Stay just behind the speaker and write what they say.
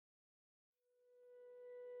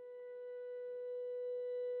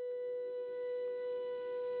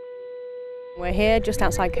We're here just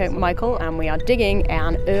outside Kirk Michael and we are digging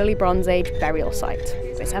an early Bronze Age burial site.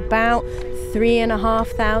 It's about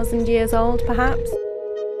 3,500 years old, perhaps.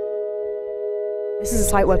 This is a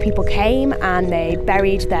site where people came and they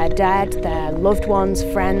buried their dead, their loved ones,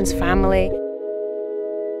 friends, family,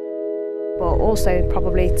 but also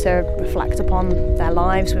probably to reflect upon their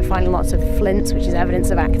lives. We're finding lots of flints, which is evidence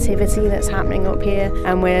of activity that's happening up here,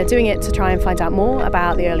 and we're doing it to try and find out more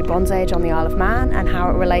about the early Bronze Age on the Isle of Man and how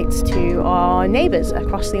it relates to our neighbours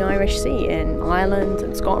across the Irish Sea in Ireland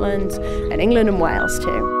and Scotland and England and Wales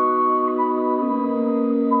too.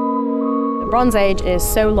 The Bronze Age is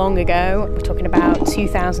so long ago, we're talking about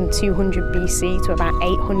 2200 BC to about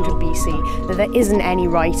 800 BC, that there isn't any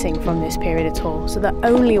writing from this period at all. So the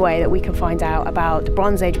only way that we can find out about the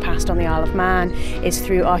Bronze Age past on the Isle of Man is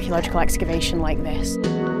through archaeological excavation like this.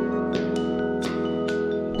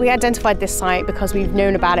 We identified this site because we've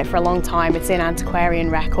known about it for a long time. It's in antiquarian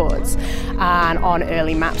records and on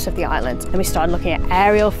early maps of the island. And we started looking at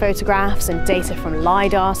aerial photographs and data from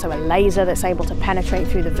LiDAR, so a laser that's able to penetrate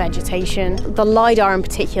through the vegetation. The LiDAR in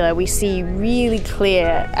particular, we see really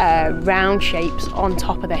clear round shapes on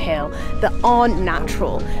top of the hill that aren't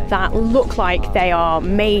natural, that look like they are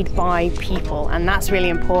made by people, and that's really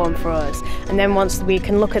important for us. And then once we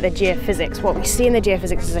can look at the geophysics, what we see in the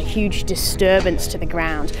geophysics is a huge disturbance to the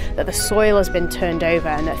ground, that the soil has been turned over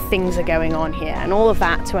and that things are going on here. And all of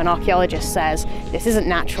that to an archaeologist says, this isn't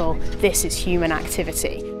natural, this is human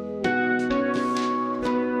activity.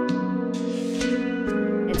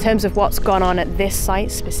 In terms of what's gone on at this site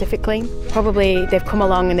specifically, probably they've come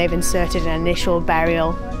along and they've inserted an initial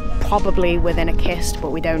burial, probably within a kist,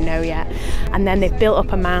 but we don't know yet. And then they've built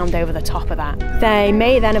up a mound over the top of that. They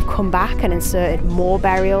may then have come back and inserted more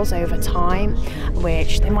burials over time,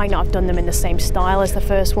 which they might not have done them in the same style as the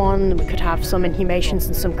first one. We could have some inhumations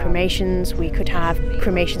and some cremations. We could have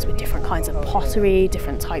cremations with different kinds of pottery,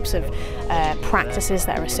 different types of practices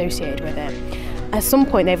that are associated with it. At some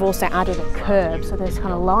point they've also added a curb, so this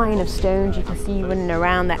kind of line of stones you can see running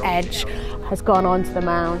around the edge has gone onto the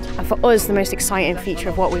mound. And for us, the most exciting feature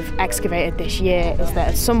of what we've excavated this year is that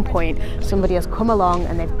at some point somebody has come along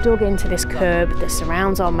and they've dug into this curb that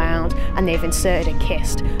surrounds our mound and they've inserted a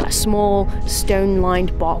kist, a small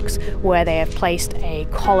stone-lined box where they have placed a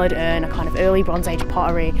collared urn, a kind of early Bronze Age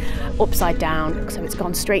pottery, upside down. So it's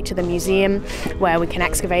gone straight to the museum where we can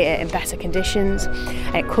excavate it in better conditions.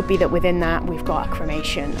 And it could be that within that we've got a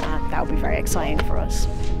cremation. That would be very exciting for us.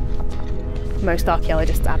 Most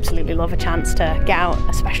archaeologists absolutely love a chance to get out,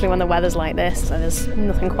 especially when the weather's like this. So there's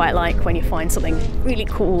nothing quite like when you find something really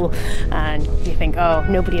cool and you think, oh,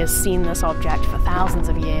 nobody has seen this object for thousands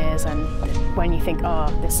of years, and when you think,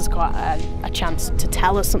 oh, this has got a chance to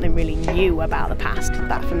tell us something really new about the past.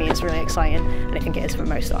 That for me is really exciting, and I think it is for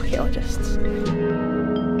most archaeologists.